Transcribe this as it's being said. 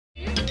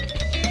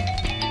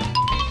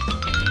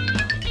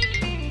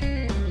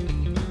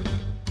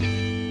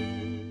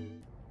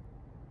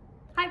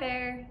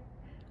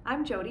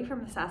I'm Jody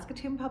from the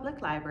Saskatoon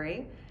Public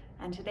Library,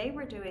 and today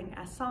we're doing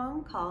a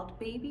song called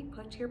Baby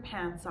Put Your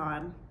Pants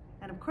On.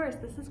 And of course,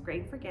 this is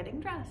great for getting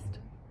dressed.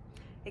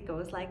 It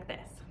goes like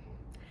this.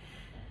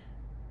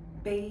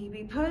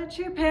 Baby, put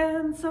your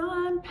pants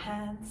on,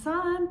 pants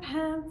on,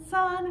 pants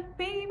on.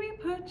 Baby,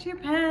 put your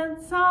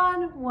pants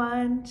on,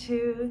 1,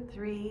 2,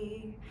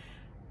 3.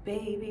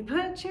 Baby,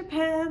 put your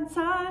pants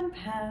on,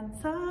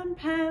 pants on,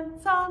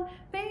 pants on.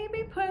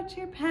 Baby, put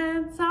your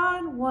pants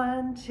on,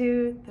 1,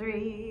 2,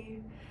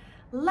 3.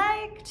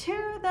 Leg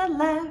to the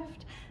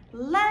left,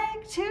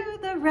 leg to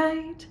the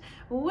right.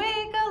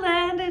 Wiggle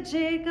and a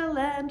jiggle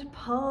and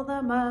pull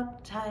them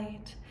up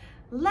tight.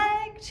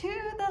 Leg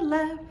to the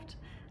left,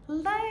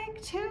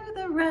 leg to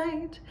the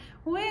right.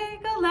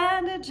 Wiggle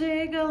and a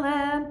jiggle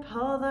and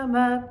pull them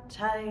up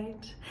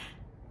tight.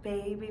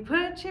 Baby,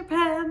 put your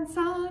pants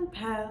on,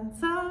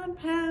 pants on,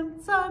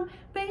 pants on.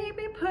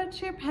 Baby, put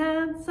your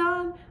pants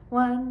on,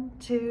 1,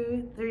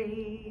 2,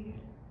 3.